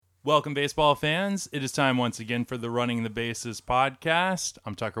Welcome, baseball fans. It is time once again for the Running the Bases podcast.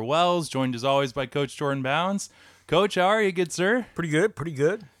 I'm Tucker Wells, joined as always by Coach Jordan Bounds. Coach, how are you, good sir? Pretty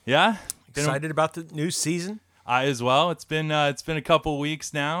good. Yeah? Excited about the new season? I as well. It's been a couple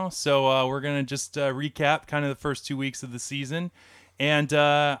weeks now, so we're going to just recap kind of the first 2 weeks of the season. And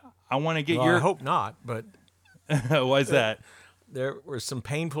I want to get I hope not, but Why is that? There were some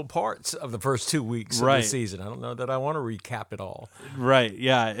painful parts of the first 2 weeks of the season. I don't know that I want to recap it all. Right.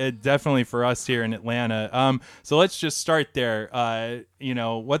 Yeah, definitely for us here in Atlanta. So let's just start there.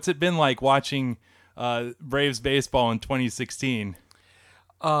 What's it been like watching Braves baseball in 2016?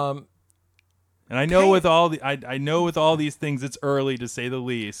 And I know with all these things, it's early to say the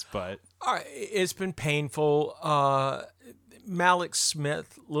least, but it's been painful. Malik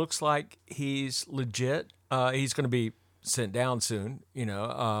Smith looks like he's legit. He's going to be sent down soon,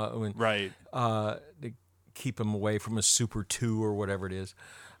 right. To keep him away from a Super 2 or whatever it is.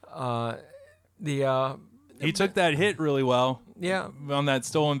 He took that hit really well. Yeah. On that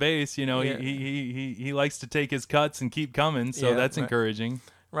stolen base, Yeah. he likes to take his cuts and keep coming, so that's encouraging.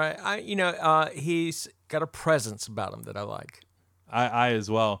 Right. He's got a presence about him that I like. I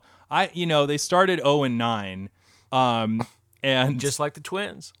as well. They started 0-9. And just like the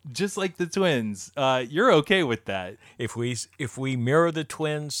Twins. You're okay with that. If we mirror the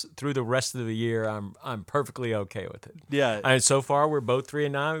Twins through the rest of the year, I'm perfectly okay with it. Yeah. And so far we're both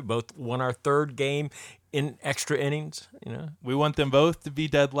 3-9. We both won our third game in extra innings. We want them both to be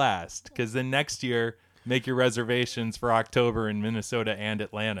dead last, because then next year make your reservations for October in Minnesota and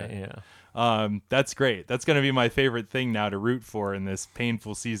Atlanta. Yeah. That's great. That's going to be my favorite thing now to root for in this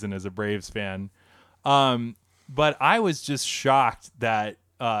painful season as a Braves fan. But I was just shocked that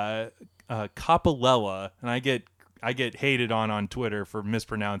Capalella, and I get hated on Twitter for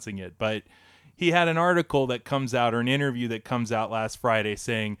mispronouncing it, but he had an article that comes out, or an interview that comes out last Friday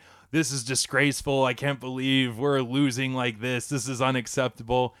saying, "This is disgraceful. I can't believe we're losing like this. This is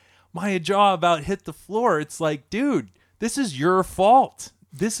unacceptable." My jaw about hit the floor. It's like, dude, this is your fault.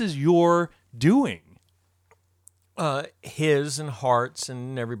 This is your doing. His and Hart's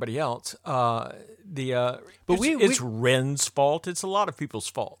and everybody else. It's Wren's fault. It's a lot of people's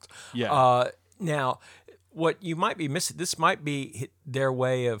fault. Yeah. Now, what you might be missing, this might be their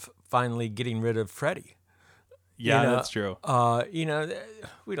way of finally getting rid of Freddie. Yeah, that's true.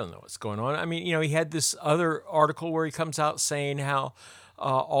 We don't know what's going on. I mean, he had this other article where he comes out saying how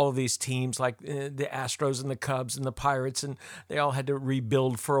all of these teams, like the Astros and the Cubs and the Pirates, and they all had to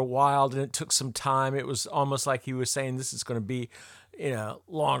rebuild for a while, and it took some time. It was almost like he was saying this is going to be,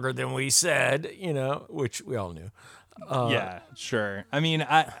 longer than we said, which we all knew. Yeah, sure. I mean,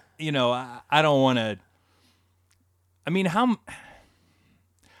 I don't want to. I mean,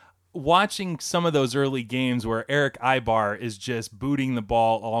 watching some of those early games where Eric Ibar is just booting the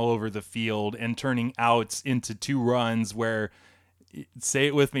ball all over the field and turning outs into 2 runs where, say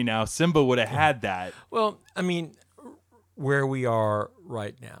it with me now, Simba would have had that. Well, I mean, where we are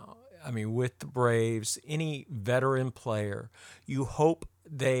right now, with the Braves, any veteran player, you hope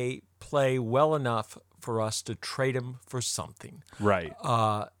they play well enough for us to trade him for something. Right.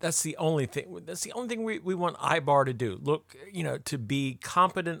 That's the only thing. That's the only thing we want Ibar to do. Look, to be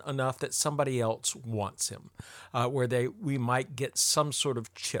competent enough that somebody else wants him, where we might get some sort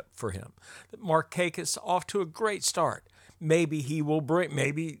of chip for him. Markakis off to a great start. Maybe he will bring.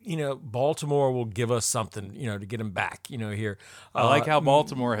 Maybe Baltimore will give us something. To get him back. Here. I like how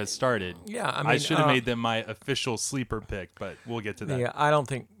Baltimore has started. Yeah, I should have made them my official sleeper pick, but we'll get to that. Yeah, I don't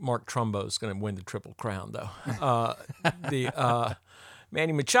think Mark Trumbo is going to win the Triple Crown though.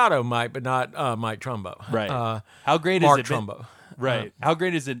 Manny Machado might, but not Mike Trumbo. Right. How great Mark is it? Trumbo. Right. How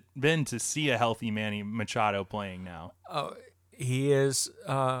great has it been to see a healthy Manny Machado playing now? He is,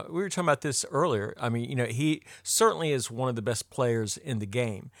 we were talking about this earlier. He certainly is one of the best players in the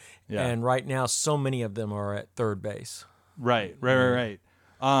game. Yeah. And right now, so many of them are at third base. Right. But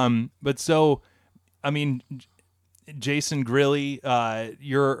so, Jason Grilli,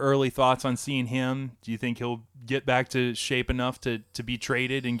 your early thoughts on seeing him? Do you think he'll get back to shape enough to be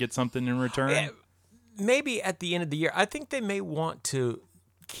traded and get something in return? Maybe at the end of the year. I think they may want to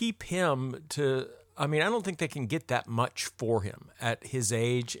keep him to... I don't think they can get that much for him at his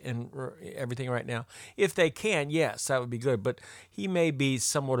age and everything right now. If they can, yes, that would be good. But he may be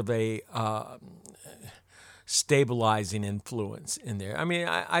somewhat of a stabilizing influence in there.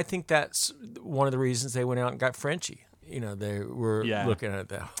 I think that's one of the reasons they went out and got Frenchie. They were looking at it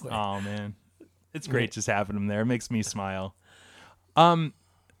that way. Oh, man. It's great just having him there. It makes me smile.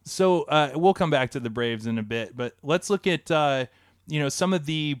 So we'll come back to the Braves in a bit, but let's look at, some of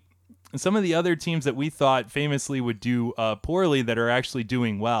the some of the other teams that we thought famously would do poorly that are actually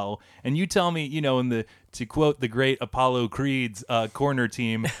doing well. And you tell me, to quote the great Apollo Creed's corner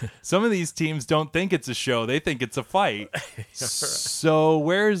team, some of these teams don't think it's a show. They think it's a fight. So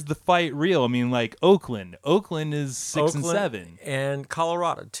where's the fight real? I mean, like Oakland. Oakland is 6-7. And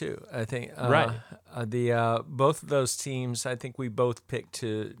Colorado, too, I think. Right. Both of those teams, I think we both picked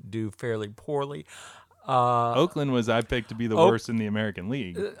to do fairly poorly. Oakland I picked to be the worst in the American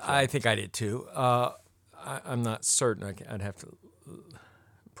League. So. I think I did too. I'm not certain. I'd have to.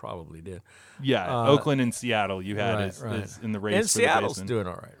 Probably did. Yeah, Oakland and Seattle. You had is in the race. And for Seattle's the doing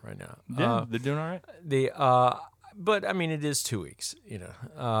all right now. Yeah, they're doing all right. But I mean, it is 2 weeks.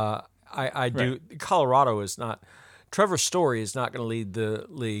 I do. Colorado is not. Trevor Story is not going to lead the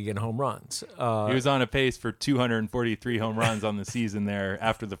league in home runs. He was on a pace for 243 home runs on the season there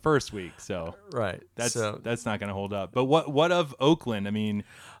after the first week. So that's not going to hold up. But what of Oakland? I mean,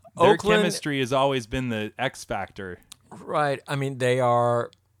 their chemistry has always been the X factor. Right. I mean, they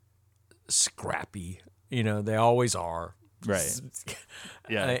are scrappy. They always are. Right.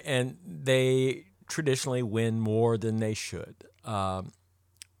 Yeah. And they traditionally win more than they should. I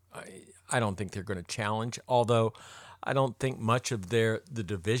don't think they're going to challenge, although I don't think much of the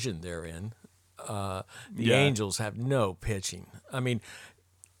division they're in. The Angels have no pitching. I mean,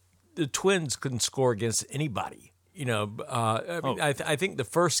 the Twins couldn't score against anybody. I think the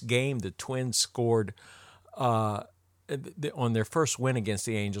first game the Twins scored on their first win against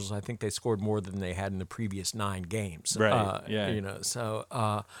the Angels, I think they scored more than they had in the previous 9 games. Right. Yeah. So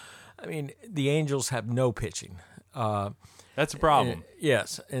I mean, the Angels have no pitching. That's a problem.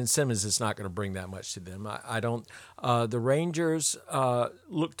 Yes, and Simmons is not going to bring that much to them. I don't. The Rangers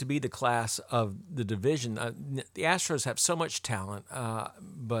look to be the class of the division. The Astros have so much talent,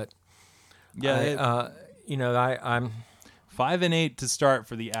 but I'm 5-8 to start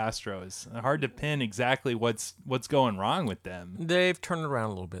for the Astros. Hard to pin exactly what's going wrong with them. They've turned it around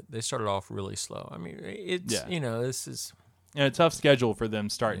a little bit. They started off really slow. I mean, this is and a tough schedule for them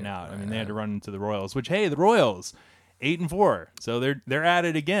starting out. I mean, they had to run into the Royals, which the Royals 8-4, so they're at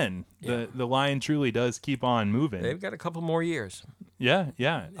it again. Yeah. The line truly does keep on moving. They've got a couple more years. Yeah.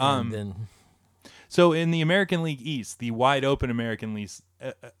 So in the American League East, the wide open American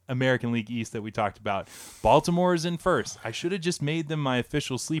League East that we talked about, Baltimore is in first. I should have just made them my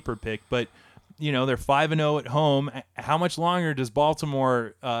official sleeper pick, but they're 5-0 at home. How much longer does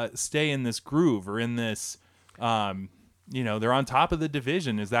Baltimore stay in this groove or in this? They're on top of the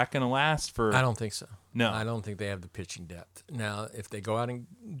division. Is that going to last for? I don't think so. No, I don't think they have the pitching depth. Now, if they go out and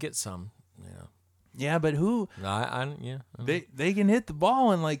get some, Yeah, but who? They can hit the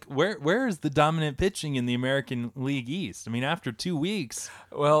ball and where is the dominant pitching in the American League East? I mean, after 2 weeks,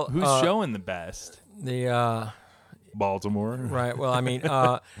 who's showing the best? The Baltimore, right? Well, I mean,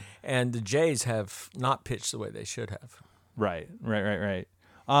 and the Jays have not pitched the way they should have. Right.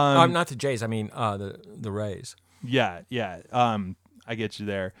 Not the Jays. I mean, the Rays. Yeah. I get you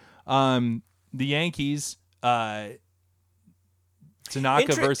there. The Yankees, Tanaka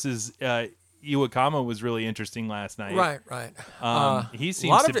versus Iwakama was really interesting last night. Right. He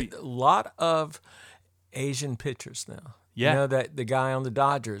seems to be a lot of Asian pitchers now. Yeah. That the guy on the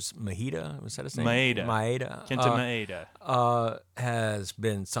Dodgers, Maeda, was that his name? Kenta Maeda. Has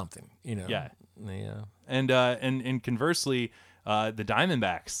been something, Yeah. Yeah. And conversely, the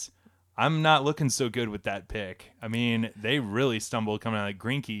Diamondbacks, I'm not looking so good with that pick. I mean, they really stumbled coming out.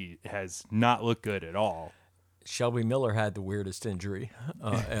 Greinke has not looked good at all. Shelby Miller had the weirdest injury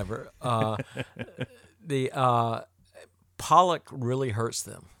ever. The Pollock really hurts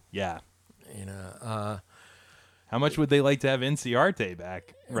them. Yeah. How much would they like to have Inciarte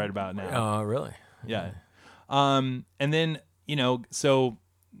back right about now? Really? Yeah. And then, so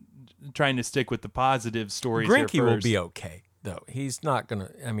trying to stick with the positive stories here first. Greinke will be okay, though. He's not going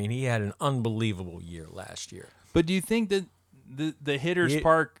to – I mean, he had an unbelievable year last year. But do you think that the hitter's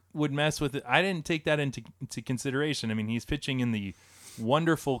park would mess with it? I didn't take that into consideration. I mean, he's pitching in the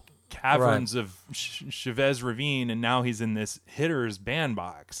wonderful caverns of Chavez Ravine, and now he's in this hitter's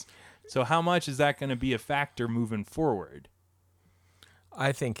bandbox. So how much is that going to be a factor moving forward?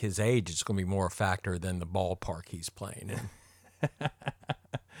 I think his age is going to be more a factor than the ballpark he's playing in.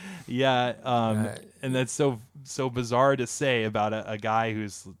 Yeah, and that's so bizarre to say about a guy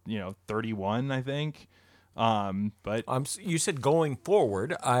who's 31, I think. But you said going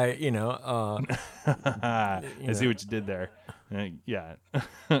forward. I see what you did there. Yeah.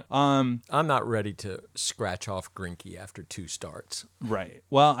 I'm not ready to scratch off Greinke after 2 starts. Right.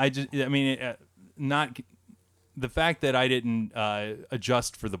 Well, not the fact that I didn't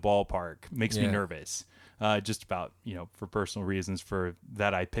adjust for the ballpark makes me nervous. just about, for personal reasons for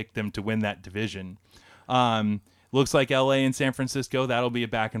that. I picked them to win that division. Looks like LA and San Francisco, that'll be a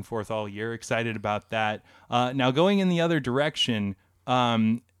back and forth all year. Excited about that. Now going in the other direction,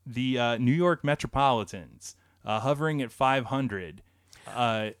 the New York Metropolitans, hovering at 500.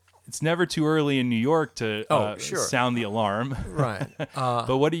 It's never too early in New York to sure. sound the alarm. Right.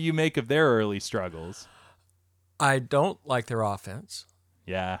 But what do you make of their early struggles? I don't like their offense.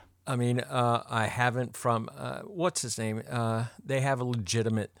 Yeah. I mean, I haven't from, what's his name? They have a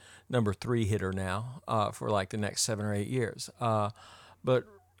legitimate number 3 hitter now for like the next 7 or 8 years. But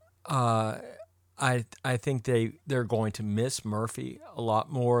I think they're going to miss Murphy a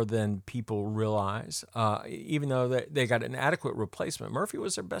lot more than people realize. Even though they got an adequate replacement, Murphy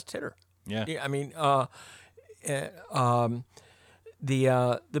was their best hitter. Yeah. I mean,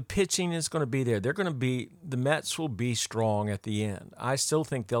 the pitching is going to be there. The Mets will be strong at the end. I still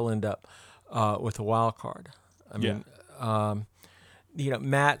think they'll end up with a wild card. I mean,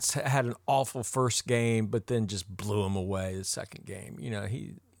 Matt's had an awful first game, but then just blew him away the second game.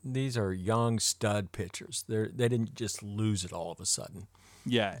 These are young stud pitchers. They didn't just lose it all of a sudden.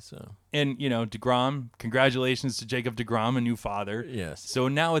 Yeah. So, and, DeGrom, congratulations to Jacob DeGrom, a new father. Yes. So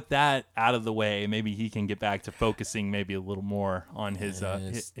now with that out of the way, maybe he can get back to focusing maybe a little more on his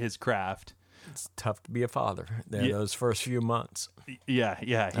craft. It's tough to be a father those first few months. Yeah.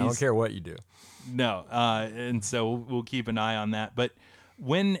 I don't care what you do. No. And so we'll keep an eye on that. But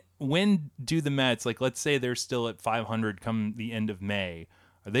when do the Mets, like let's say they're still at 500 come the end of May,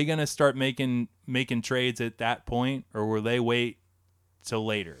 are they going to start making trades at that point, or will they wait till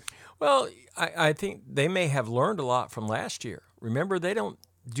later? Well, I think they may have learned a lot from last year. Remember, they don't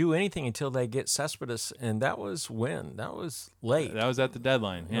do anything until they get Cespedes, and that was when? That was late. That was at the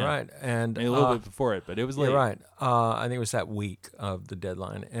deadline. Yeah. Right. And maybe a little bit before it, but it was late. Yeah, right. I think it was that week of the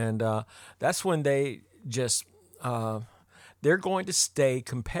deadline. And that's when they just they're going to stay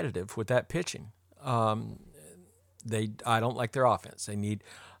competitive with that pitching. I don't like their offense. They need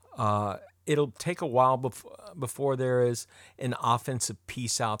it'll take a while before there is an offensive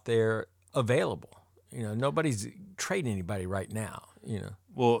piece out there available. Nobody's trading anybody right now.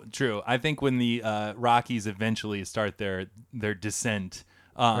 Well, true. I think when the Rockies eventually start their descent,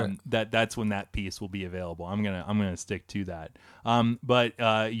 right, that's when that piece will be available. I'm gonna stick to that.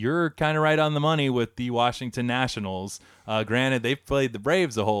 But you're kind of right on the money with the Washington Nationals. Granted, they've played the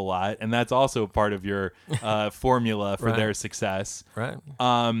Braves a whole lot, and that's also part of your formula for right, their success. Right.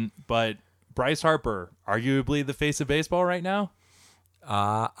 But Bryce Harper, arguably the face of baseball right now.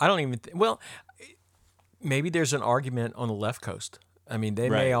 I don't even. Well, maybe there's an argument on the left coast. I mean, they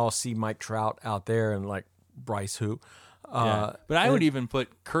may all see Mike Trout out there and like Bryce who. But I would even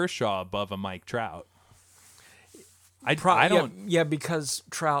put Kershaw above a Mike Trout. I don't. Yeah, because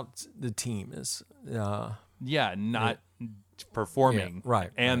Trout, the team is. Not performing. Yeah,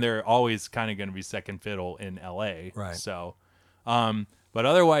 right. And they're always kind of going to be second fiddle in L.A. Right. So, but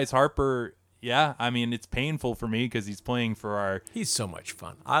otherwise, Harper. Yeah, I mean, it's painful for me because he's playing for our. He's so much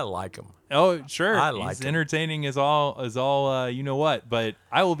fun. I like him. Oh, sure. I like he's him. Entertaining as all. You know what? But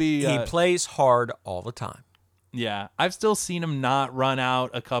I will be. He plays hard all the time. Yeah, I've still seen him not run out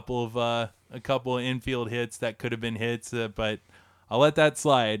a couple of infield hits that could have been hits, but I'll let that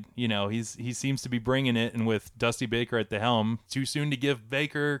slide. He seems to be bringing it, and with Dusty Baker at the helm, too soon to give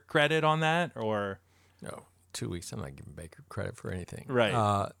Baker credit on that, or no. 2 weeks. I'm not giving Baker credit for anything.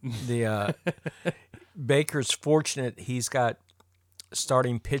 Right. Baker's fortunate. He's got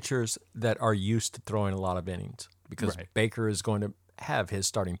starting pitchers that are used to throwing a lot of innings because Baker is going to have his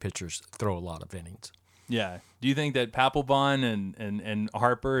starting pitchers throw a lot of innings. Yeah. Do you think that Papelbon and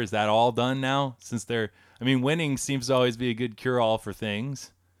Harper, is that all done now? Since winning seems to always be a good cure-all for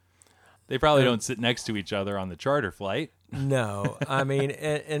things. They probably don't sit next to each other on the charter flight. No. I mean,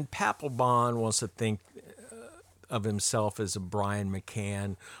 and Papelbon wants to think of himself as a Brian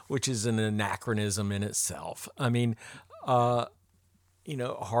McCann, which is an anachronism in itself. I mean, Harper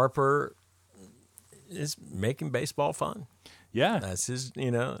is making baseball fun. Yeah. That's his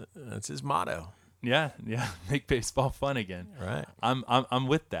motto. Yeah. Make baseball fun again. Right. I'm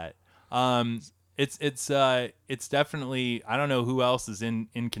with that. It's definitely, I don't know who else is in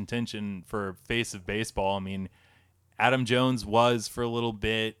contention for face of baseball. I mean, Adam Jones was for a little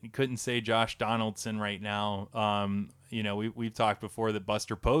bit. You couldn't say Josh Donaldson right now. We've talked before that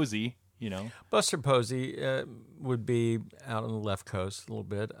Buster Posey, Buster Posey would be out on the left coast a little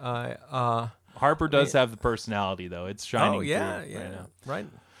bit. Harper does have the personality, though. It's shining. Oh, yeah, through right now. Right.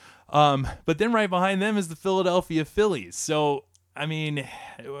 But then right behind them is the Philadelphia Phillies. So, I mean,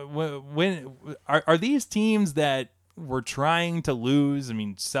 when are these teams that were trying to lose. I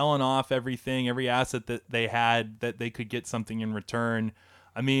mean, selling off everything, every asset that they had that they could get something in return.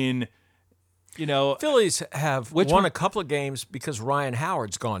 I mean, Phillies have won a couple of games because Ryan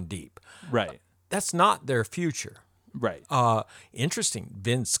Howard's gone deep. Right. That's not their future. Right. Interesting.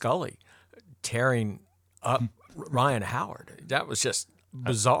 Vin Scully tearing up Ryan Howard. That was just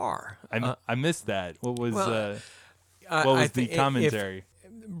bizarre. I missed that. What was I the commentary?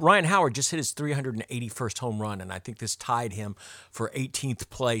 Ryan Howard just hit his 381st home run, and I think this tied him for 18th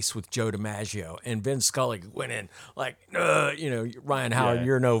place with Joe DiMaggio. And Vin Scully went in like, Ryan Howard,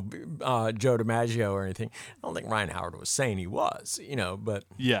 you're no Joe DiMaggio or anything. I don't think Ryan Howard was saying he was, but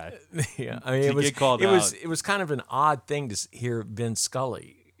yeah. I mean, it was kind of an odd thing to hear Vin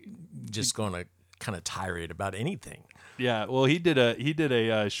Scully just going to kind of tirade about anything. Yeah, well, he did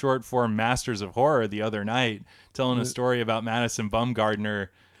a short form Masters of Horror the other night, telling a story about Madison Bumgarner,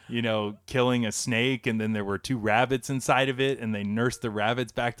 killing a snake, and then there were 2 rabbits inside of it, and they nursed the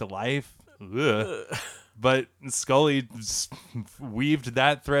rabbits back to life. Ugh. But Scully weaved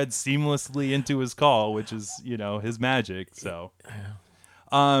that thread seamlessly into his call, which is his magic. So,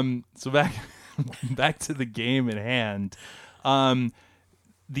 so back to the game at hand.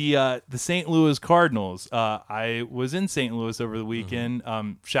 The St. Louis Cardinals. I was in St. Louis over the weekend.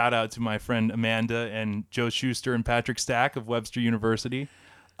 Shout out to my friend Amanda and Joe Schuster and Patrick Stack of Webster University.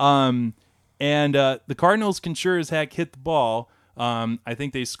 And the Cardinals can sure as heck hit the ball. I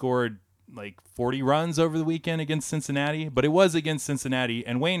think they scored like 40 runs over the weekend against Cincinnati, but it was against Cincinnati,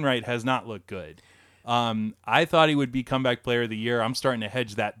 and Wainwright has not looked good. I thought he would be comeback player of the year. I'm starting to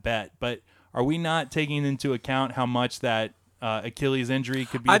hedge that bet, but are we not taking into account how much that Achilles injury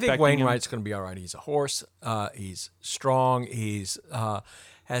could be affecting him? I think Wainwright's going to be all right. He's a horse. He's strong. He's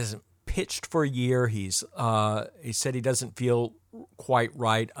hasn't pitched for a year. He said he doesn't feel quite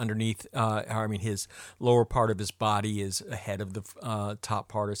right underneath. His lower part of his body is ahead of the top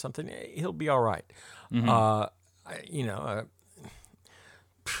part or something. He'll be all right. I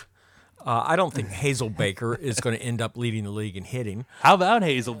don't think Hazel Baker is going to end up leading the league in hitting. How about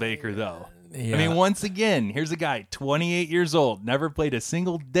Hazel Baker, though? Yeah. I mean, once again, here's a guy, 28 years old, never played a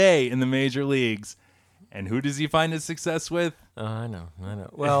single day in the major leagues. And who does he find his success with? I know.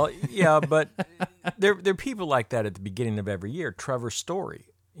 Well, yeah, but there are people like that at the beginning of every year. Trevor Story,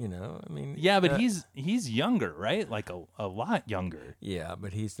 Yeah, but he's younger, right? Like a lot younger. Yeah,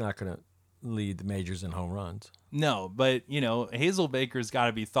 but he's not going to lead the majors in home runs. No, but, Hazel Baker's got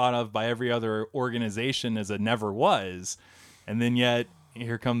to be thought of by every other organization as a never was. And then yet,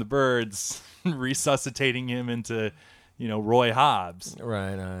 here come the Birds resuscitating him into, Roy Hobbs.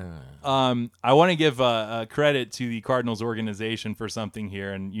 Right. I want to give credit to the Cardinals organization for something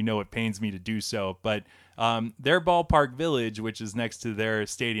here, and it pains me to do so. But their ballpark village, which is next to their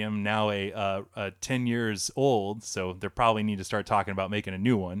stadium, now a 10 years old, so they probably need to start talking about making a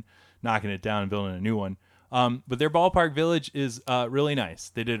new one, knocking it down and building a new one. But their ballpark village is really nice.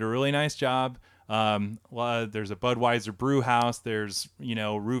 They did a really nice job. There's a Budweiser brew house. There's,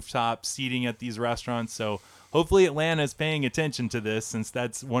 rooftop seating at these restaurants. So hopefully Atlanta's paying attention to this, since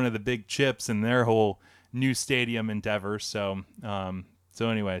that's one of the big chips in their whole new stadium endeavor. So,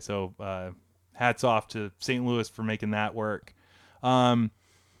 anyway, hats off to St. Louis for making that work. And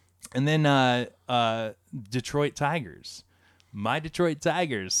then, Detroit Tigers, my Detroit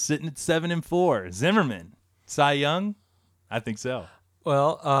Tigers sitting at 7-4. Zimmerman, Cy Young. I think so.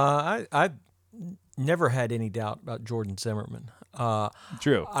 Well, I never had any doubt about Jordan Zimmerman.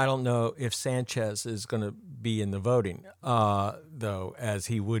 True. I don't know if Sanchez is going to be in the voting, though, as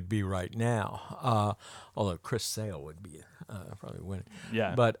he would be right now. Although Chris Sale would be probably winning.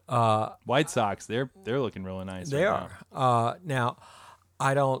 Yeah. But White Sox, they're looking really nice. They right are. Now,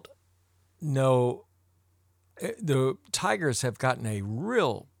 I don't know. The Tigers have gotten a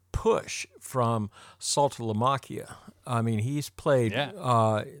real push from Saltalamacchia. I mean, he's played.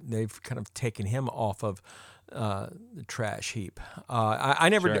 Yeah. They've kind of taken him off of the trash heap. I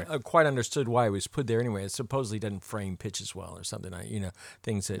never quite understood why he was put there anyway. Supposedly he doesn't frame pitches well or something.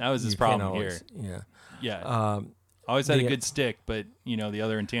 Things that was his problem always, here. Yeah. Yeah. Always had a good stick, but the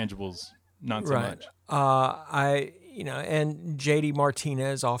other intangibles not so much. And JD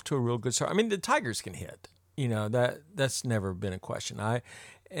Martinez off to a real good start. I mean, the Tigers can hit. That's never been a question. I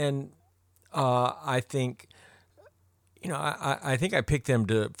think. I think I picked them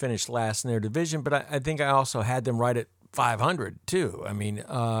to finish last in their division, but I think I also had them right at 500 too. I mean,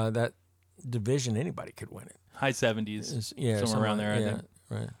 that division, anybody could win it. High 70s, somewhere around there. I think.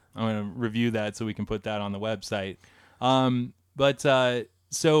 Right. I'm going to review that so we can put that on the website.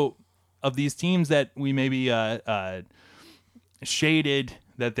 So of these teams that we maybe shaded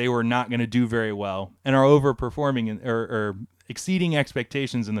that they were not going to do very well and are overperforming or exceeding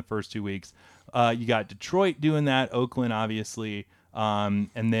expectations in the first 2 weeks. You got Detroit doing that, Oakland obviously, and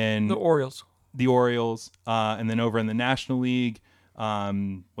then The Orioles. And then over in the National League,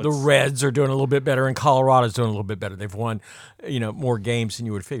 The Reds are doing a little bit better, and Colorado's doing a little bit better. They've won, more games than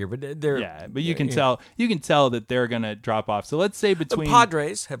you would figure. But but you can tell that they're going to drop off. So let's say between the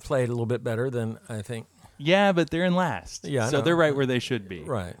Padres have played a little bit better than I think. Yeah, but they're in last. Yeah, so they're right where they should be.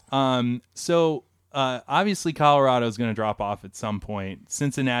 Right. Obviously Colorado's going to drop off at some point.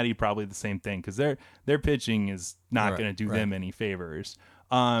 Cincinnati probably the same thing because their pitching is not going to do them any favors.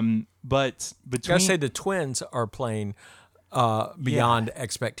 But between, I say the Twins are playing beyond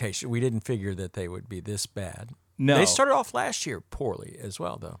expectation. We didn't figure that they would be this bad. No, they started off last year poorly as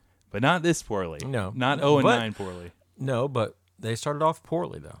well, though. But not this poorly. No, not 0-9 poorly. No, but they started off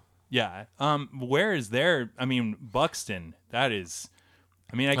poorly though. Yeah. Where is their? I mean, Buxton. That is.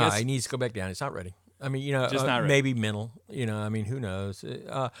 I mean, I guess he needs to go back down. He's not ready. I mean, just not ready. Maybe mental. I mean, who knows?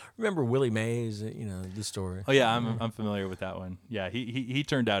 Remember Willie Mays? The story. Oh yeah, I'm familiar with that one. Yeah, he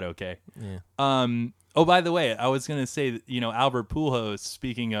turned out okay. Yeah. Oh, by the way, I was gonna say that, Albert Pujols.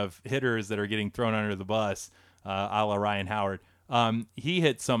 Speaking of hitters that are getting thrown under the bus, a la Ryan Howard. He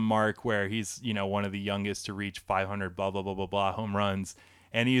hit some mark where he's one of the youngest to reach 500 blah blah blah blah blah home runs,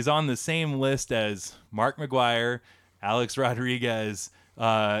 and he's on the same list as Mark McGwire, Alex Rodriguez.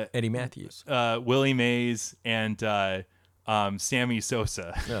 Eddie Matthews, Willie Mays, and Sammy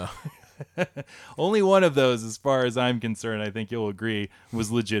Sosa. No. Only one of those, as far as I'm concerned, I think you'll agree, was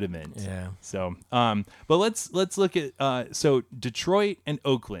legitimate. Yeah. So, but let's look at so Detroit and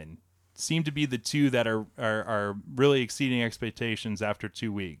Oakland seem to be the two that are really exceeding expectations after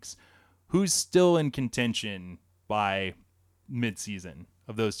 2 weeks. Who's still in contention by midseason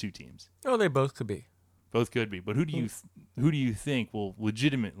of those two teams? Oh, they both could be. Both could be, but who do you think will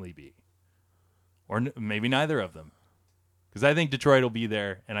legitimately be, or maybe neither of them? Because I think Detroit will be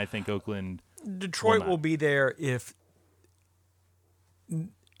there, and I think Oakland. Detroit will be there if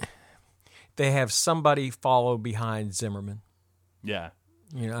they have somebody follow behind Zimmerman. Yeah,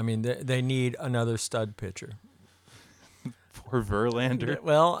 I mean, they need another stud pitcher. Poor Verlander.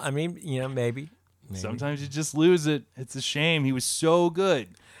 Well, I mean, maybe. Sometimes you just lose it. It's a shame. He was so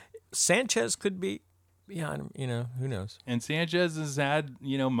good. Sanchez could be. Yeah, who knows? And Sanchez has had,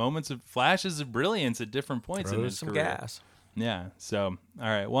 moments of flashes of brilliance at different points in his some career. gas. Yeah. So, all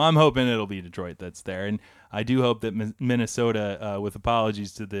right. Well, I'm hoping it'll be Detroit that's there, and I do hope that Minnesota, with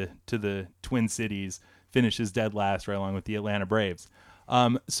apologies to the Twin Cities, finishes dead last, right along with the Atlanta Braves.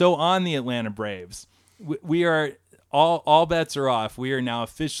 So on the Atlanta Braves, we are all bets are off. We are now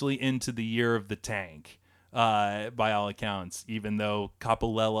officially into the year of the tank, by all accounts, even though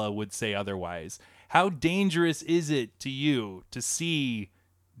Capolella would say otherwise. How dangerous is it to you to see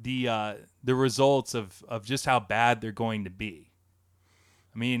the results of just how bad they're going to be?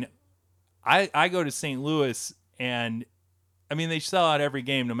 I mean, I go to St. Louis, and I mean, they sell out every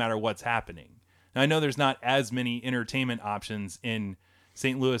game no matter what's happening. Now, I know there's not as many entertainment options in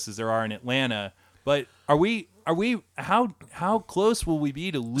St. Louis as there are in Atlanta, but are we how close will we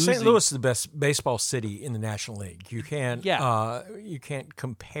be to losing? St. Louis is the best baseball city in the National League. You can't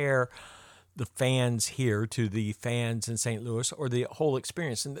compare the fans here to the fans in St. Louis or the whole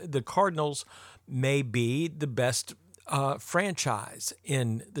experience. And the Cardinals may be the best franchise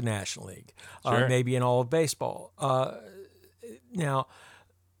in the National League, Sure. maybe in all of baseball. Now,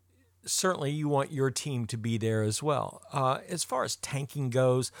 certainly you want your team to be there as well. As far as tanking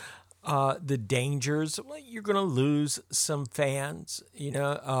goes, the dangers, well, you're going to lose some fans.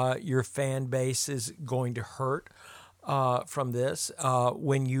 Your fan base is going to hurt from this.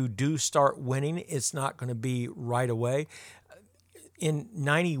 When you do start winning, it's not going to be right away. In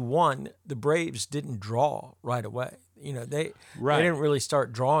 91, the Braves didn't draw right away. They didn't really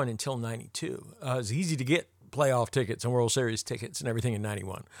start drawing until 92. It was easy to get playoff tickets and World Series tickets and everything in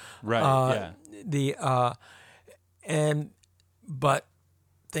 91. Right. But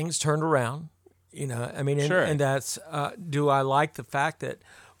things turned around. Sure. And that's. Do I like the fact that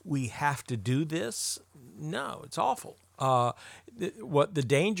we have to do this? No, it's awful. What the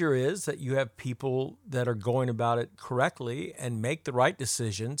danger is that you have people that are going about it correctly and make the right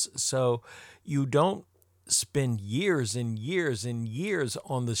decisions, so you don't spend years and years and years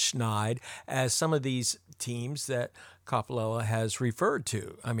on the schneid as some of these teams that Capolella has referred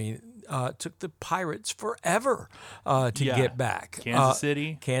to. I mean, took the Pirates forever to get back.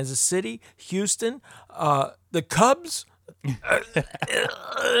 Kansas City, Houston, the Cubs. How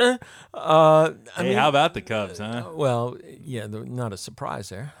about the Cubs, huh? Well, yeah, not a surprise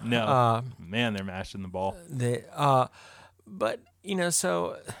there. No, man, they're mashing the ball. But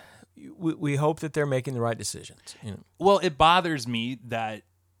So we hope that they're making the right decisions. Well, it bothers me that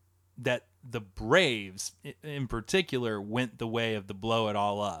the Braves in particular went the way of the blow it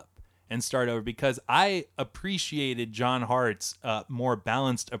all up and start over, because I appreciated John Hart's more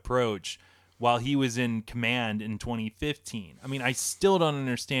balanced approach while he was in command in 2015. I mean, I still don't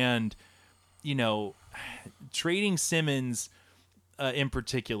understand, trading Simmons in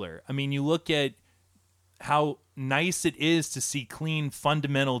particular. I mean, you look at how nice it is to see clean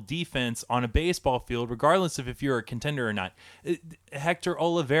fundamental defense on a baseball field, regardless of if you're a contender or not. Hector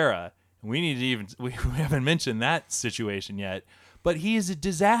Olivera, we haven't mentioned that situation yet, but he is a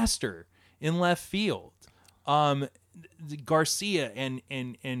disaster in left field. Garcia and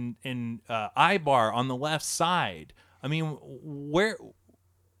Ibar on the left side. I mean, where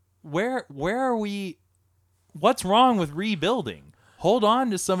are we? What's wrong with rebuilding? Hold on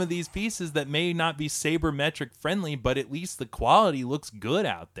to some of these pieces that may not be sabermetric friendly, but at least the quality looks good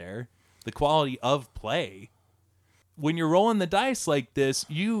out there. The quality of play. When you're rolling the dice like this,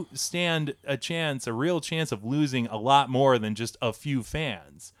 you stand a real chance of losing a lot more than just a few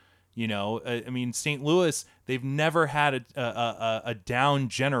fans. I mean, St. Louis, they've never had a down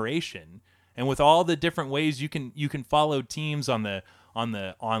generation. And with all the different ways you can follow teams on the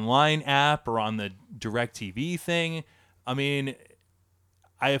online app or on the DirecTV thing, I mean,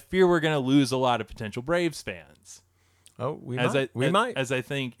 I fear we're going to lose a lot of potential Braves fans. Oh, we might. As I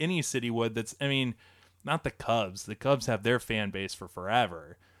think any city would. Not the Cubs. The Cubs have their fan base for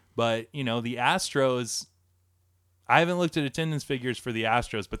forever. But, the Astros, I haven't looked at attendance figures for the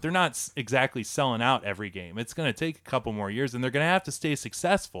Astros, but they're not exactly selling out every game. It's going to take a couple more years, and they're going to have to stay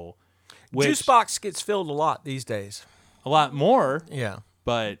successful. Juice box gets filled a lot these days. A lot more. Yeah.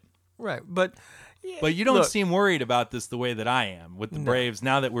 But... Right, but you don't seem worried about this the way that I am with the Braves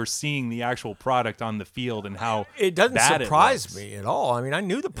now that we're seeing the actual product on the field and how it doesn't surprise me at all. I mean, I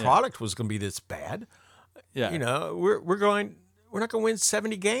knew the product was going to be this bad. Yeah, we're not going to win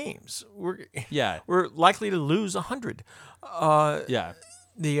 70 games. We're likely to lose 100. Yeah.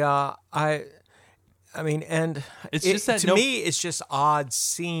 I mean, and it's just that to me, it's just odd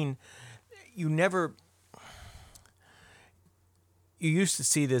seeing. You used to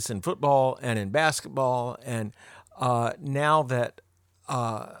see this in football and in basketball, and now that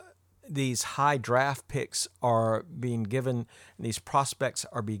these high draft picks are being given, and these prospects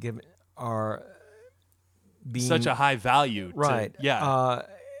are being such a high value, right?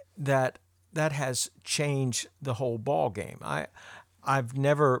 That has changed the whole ball game. I've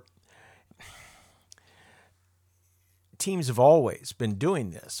never. Teams have always been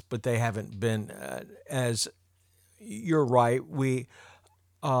doing this, but they haven't been as. You're right. We,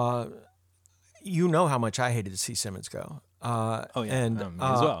 how much I hated to see Simmons go. And as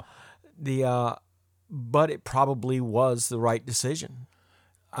well. But it probably was the right decision.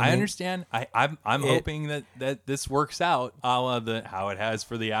 I understand. I'm hoping that this works out, a la how it has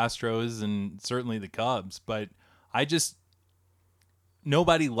for the Astros and certainly the Cubs. But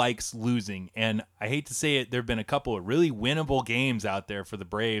nobody likes losing, and I hate to say it. There've been a couple of really winnable games out there for the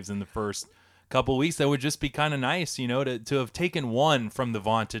Braves in the first couple of weeks that would just be kind of nice, to have taken one from the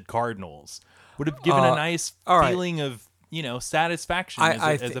vaunted Cardinals would have given a nice feeling of satisfaction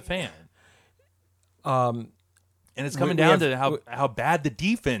as a fan. And it's coming down to how bad the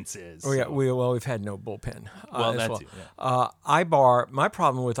defense is. Oh yeah, we've had no bullpen. Too. Yeah. Ibar. My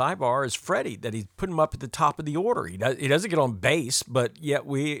problem with Ibar is Freddie, that he's put him up at the top of the order. He doesn't get on base, but yet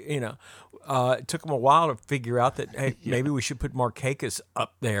it took him a while to figure out that hey, maybe we should put Markakis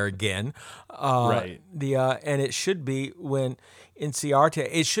up there again. Right. And it should be when Inciarte.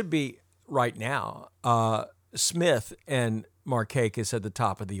 It should be right now. Smith and Markakis at the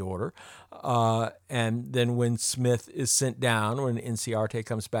top of the order. And then when Smith is sent down, when Inciarte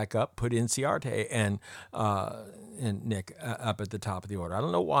comes back up, put Inciarte and Nick up at the top of the order. I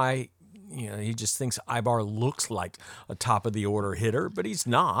don't know why, he just thinks Ibar looks like a top of the order hitter, but he's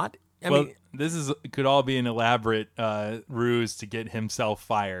not. I mean, this could all be an elaborate ruse to get himself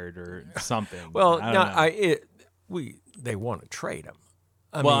fired or something. Well, they want to trade him.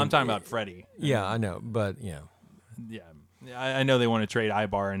 I'm talking about Freddie. Yeah, I know, but yeah. Yeah, I know they want to trade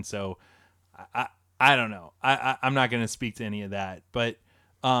Ibar, and so I don't know. I'm not going to speak to any of that, but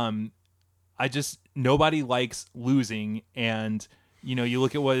nobody likes losing, and you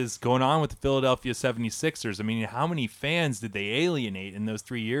look at what is going on with the Philadelphia 76ers. I mean, how many fans did they alienate in those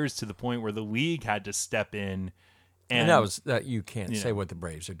 3 years to the point where the league had to step in? And that you can't say what the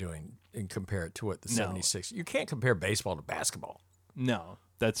Braves are doing and compare it to what the 76ers. You can't compare baseball to basketball. No,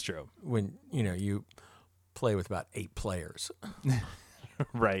 that's true. When you play with about 8 players.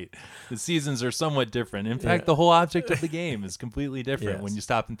 Right. The seasons are somewhat different. In fact, the whole object of the game is completely different when you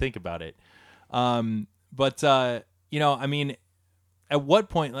stop and think about it. But I mean, at what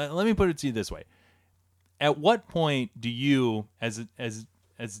point, let me put it to you this way. At what point do you, as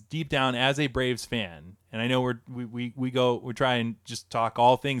deep down as a Braves fan, and I know we try and just talk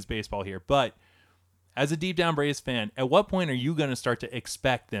all things baseball here, but as a deep down Braves fan, at what point are you going to start to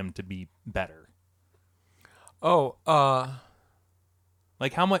expect them to be better?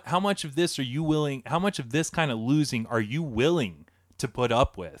 Like how much of this are you willing? How much of this kind of losing are you willing to put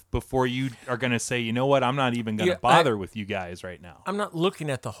up with before you are going to say, you know what, I'm not even going to bother with you guys right now? I'm not looking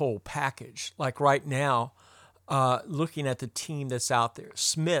at the whole package. Like right now, looking at the team that's out there.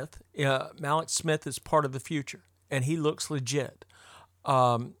 Smith, Malik Smith is part of the future, and he looks legit.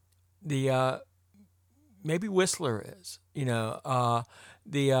 Maybe Whistler is.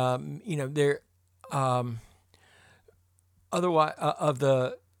 Otherwise, of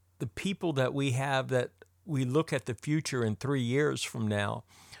the people that we have that we look at the future in 3 years from now,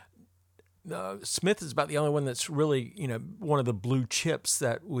 Smith is about the only one that's really, one of the blue chips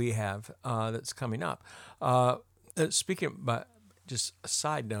that we have that's coming up. Speaking, but just a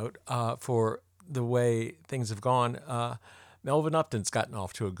side note, for the way things have gone, Melvin Upton's gotten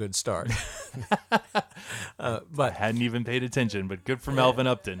off to a good start. But I hadn't even paid attention, but good for Melvin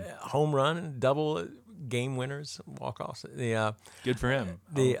Upton. Home run, double, game winners, walk-offs. Good for him.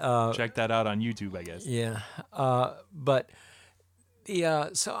 Check that out on YouTube, I guess. Yeah.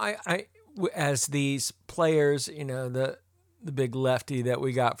 So I as these players, the big lefty that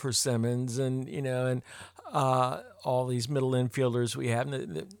we got for Simmons, and all these middle infielders we have,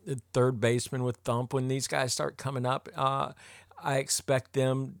 and the third baseman with Thump, when these guys start coming up, I expect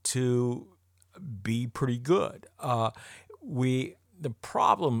them to be pretty good. One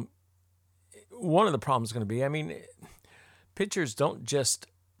of the problems is going to be, pitchers don't just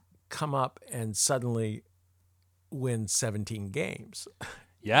come up and suddenly win 17 games.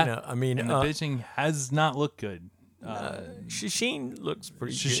 Yeah. And the pitching has not looked good. Shisheen looks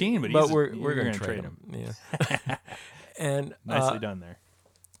pretty good. But we're going to trade him. Yeah. And nicely done there.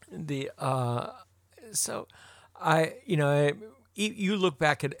 You look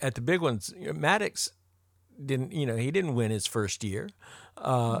back at the big ones. Maddox he didn't win his first year.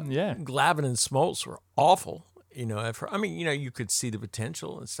 Glavine and Smoltz were awful. You could see the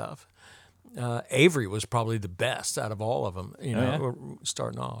potential and stuff. Avery was probably the best out of all of them.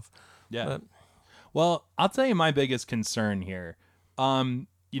 Starting off. Yeah. Well, I'll tell you my biggest concern here.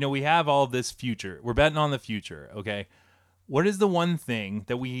 We have all this future. We're betting on the future. Okay. What is the one thing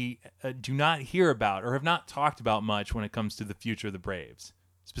that we do not hear about or have not talked about much when it comes to the future of the Braves?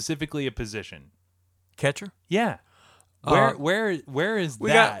 Specifically a position. Catcher? Yeah. Where is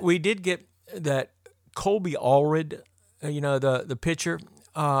that? We did get that Colby Allred, the pitcher.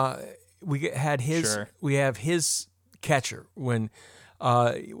 We had his. Sure. We have his catcher when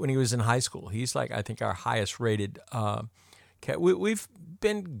he was in high school. He's like, I think, our highest rated. We've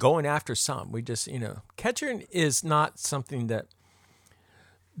been going after some. We just, catcher is not something that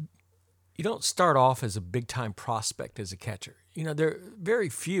you don't start off as a big time prospect as a catcher. There are very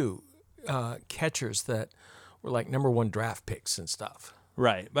few catchers that were like number one draft picks and stuff.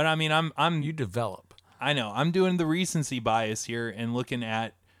 Right. But you develop. I know. I'm doing the recency bias here and looking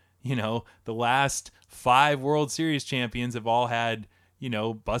at, the last 5 World Series champions have all had,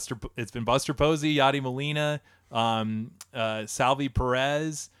 it's been Buster Posey, Yadi Molina, Salvi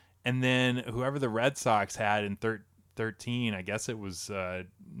Perez, and then whoever the Red Sox had in 13, I guess it was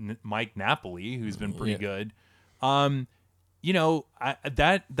Mike Napoli, who's been pretty good. That's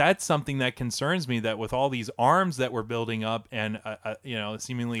something that concerns me, that with all these arms that we're building up and,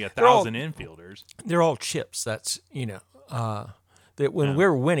 seemingly 1,000 infielders. They're all chips. That's, that when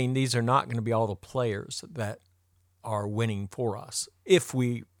we're winning, these are not going to be all the players that are winning for us if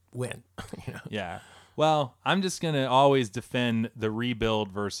we win. Yeah. Well, I'm just going to always defend the rebuild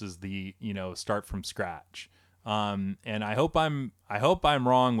versus the, start from scratch. And I hope I'm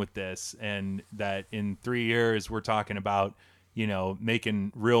wrong with this, and that in 3 years we're talking about,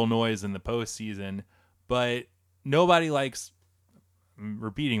 making real noise in the postseason. But nobody likes, I'm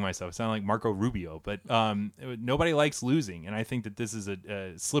repeating myself, I sound like Marco Rubio, but nobody likes losing. And I think that this is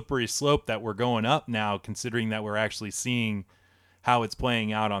a slippery slope that we're going up now, considering that we're actually seeing how it's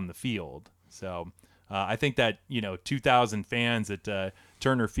playing out on the field. So I think that, 2,000 fans at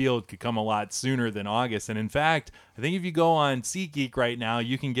Turner Field could come a lot sooner than August. And in fact, I think if you go on SeatGeek right now,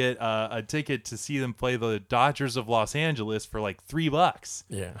 you can get a ticket to see them play the Dodgers of Los Angeles for like $3.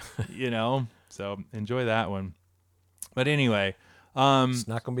 Yeah. So enjoy that one. But anyway, it's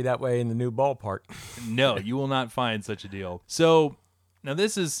not going to be that way in the new ballpark. No, you will not find such a deal. So Now,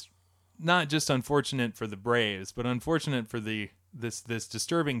 this is not just unfortunate for the Braves, but unfortunate for this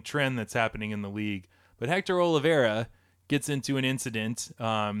disturbing trend that's happening in the league. But Hector Olivera gets into an incident.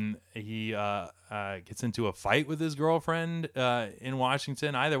 He gets into a fight with his girlfriend in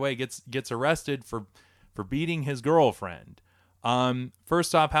Washington. Either way, gets arrested for beating his girlfriend.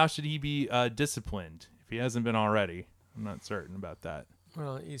 First off, how should he be disciplined if he hasn't been already? I'm not certain about that.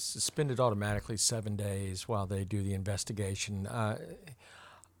 Well, he's suspended automatically 7 days while they do the investigation.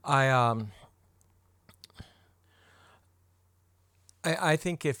 I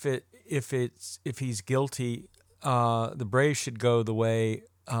think if he's guilty, the Braves should go the way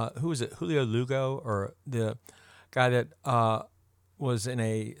who is it? Julio Lugo, or the guy that was in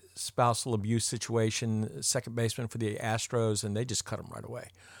a spousal abuse situation, second baseman for the Astros, and they just cut him right away.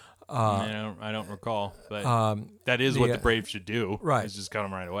 I don't recall, but that is what the Braves should do. Right, is just cut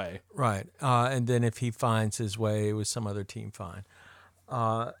him right away. Right, and then if he finds his way with some other team, fine.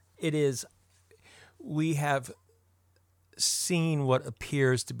 We have seen what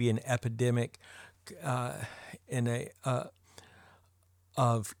appears to be an epidemic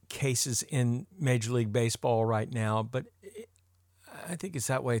of cases in Major League Baseball right now, but I think it's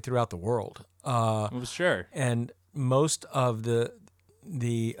that way throughout the world. Well, sure. And most of the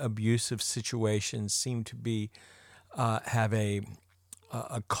abusive situations seem to be have a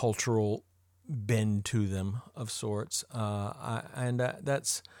cultural bend to them of sorts,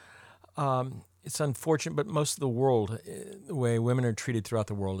 that's it's unfortunate. But most of the world, the way women are treated throughout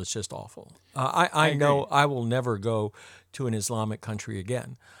the world, is just awful. I know I will never go to an Islamic country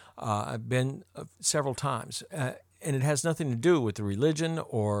again. I've been several times. And it has nothing to do with the religion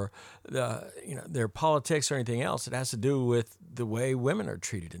or their politics or anything else. It has to do with the way women are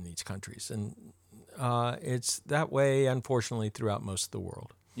treated in these countries, and it's that way, unfortunately, throughout most of the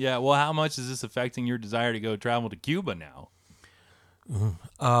world. Yeah. Well, how much is this affecting your desire to go travel to Cuba now?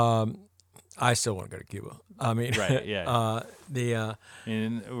 I still want to go to Cuba. I mean, right? Yeah.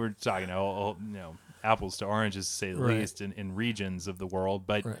 And we're talking, apples to oranges, to say the least, in regions of the world,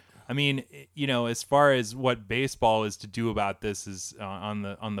 but. Right. I mean, as far as what baseball is to do about this is on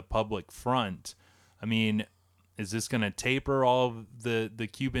the public front. I mean, is this going to taper all of the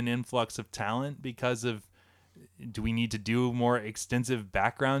Cuban influx of talent because of? Do we need to do more extensive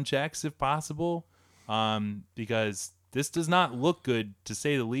background checks if possible? Because this does not look good, to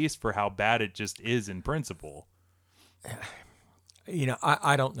say the least, for how bad it just is in principle.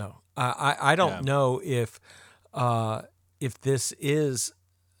 I don't know. I don't know if this is.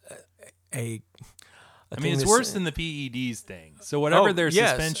 I mean, it's worse than the PEDs thing. So whatever their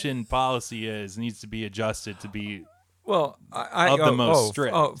suspension policy is needs to be adjusted to be the most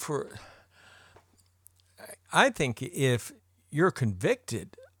strict. I think if you're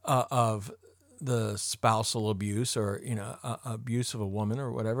convicted of the spousal abuse or abuse of a woman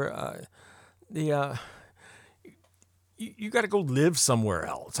or whatever, you got to go live somewhere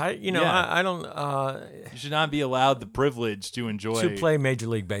else. I don't. You should not be allowed the privilege to play Major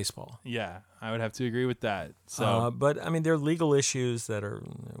League Baseball. Yeah, I would have to agree with that. So, but I mean, there are legal issues that are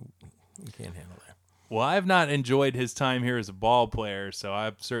you can't handle that. Well, I've not enjoyed his time here as a ball player, so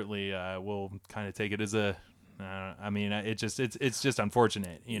I certainly will kind of take it as a. It's just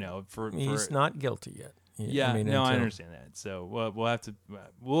unfortunate, He's not guilty yet. Yeah, I understand that. So we'll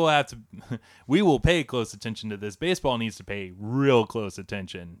have to, we will pay close attention to this. Baseball needs to pay real close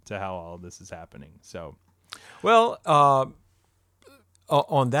attention to how all of this is happening. So, well,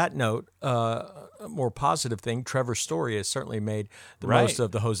 on that note, a more positive thing, Trevor Story has certainly made the most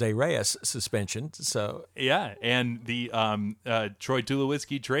of the Jose Reyes suspension. So yeah, and the Troy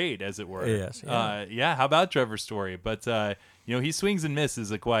Tulowitzki trade, as it were. Yes. Yeah. How about Trevor Story? But he swings and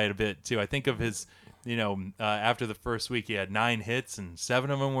misses quite a bit too. I think of his. After the first week, he had 9 hits, and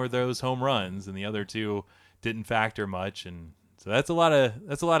 7 of them were those home runs, and the other 2 didn't factor much. And so that's a lot of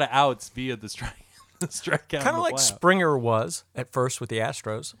outs via the strikeout. Kind of like Springer was at first with the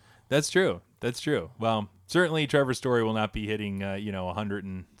Astros. That's true. Well, certainly Trevor Story will not be hitting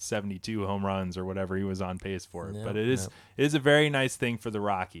 172 home runs or whatever he was on pace for. But it is a very nice thing for the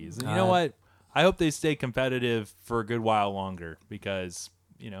Rockies. And you know what? I hope they stay competitive for a good while longer, because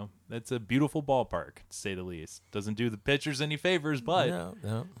that's a beautiful ballpark, to say the least. Doesn't do the pitchers any favors, but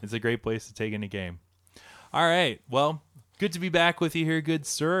it's a great place to take in a game. All right. Well, good to be back with you here, good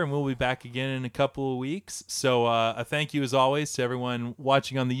sir, and we'll be back again in a couple of weeks. So a thank you, as always, to everyone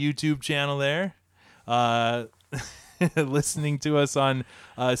watching on the YouTube channel there, listening to us on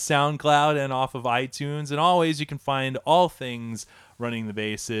SoundCloud and off of iTunes. And always, you can find all things Running the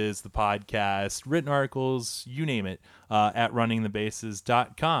Bases, the podcast, written articles, you name it, at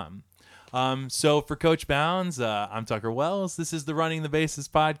runningthebases.com. So for Coach Bounds, I'm Tucker Wells. This is the Running the Bases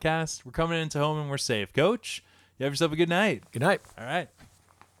podcast. We're coming into home and we're safe. Coach, you have yourself a good night. Good night. All right.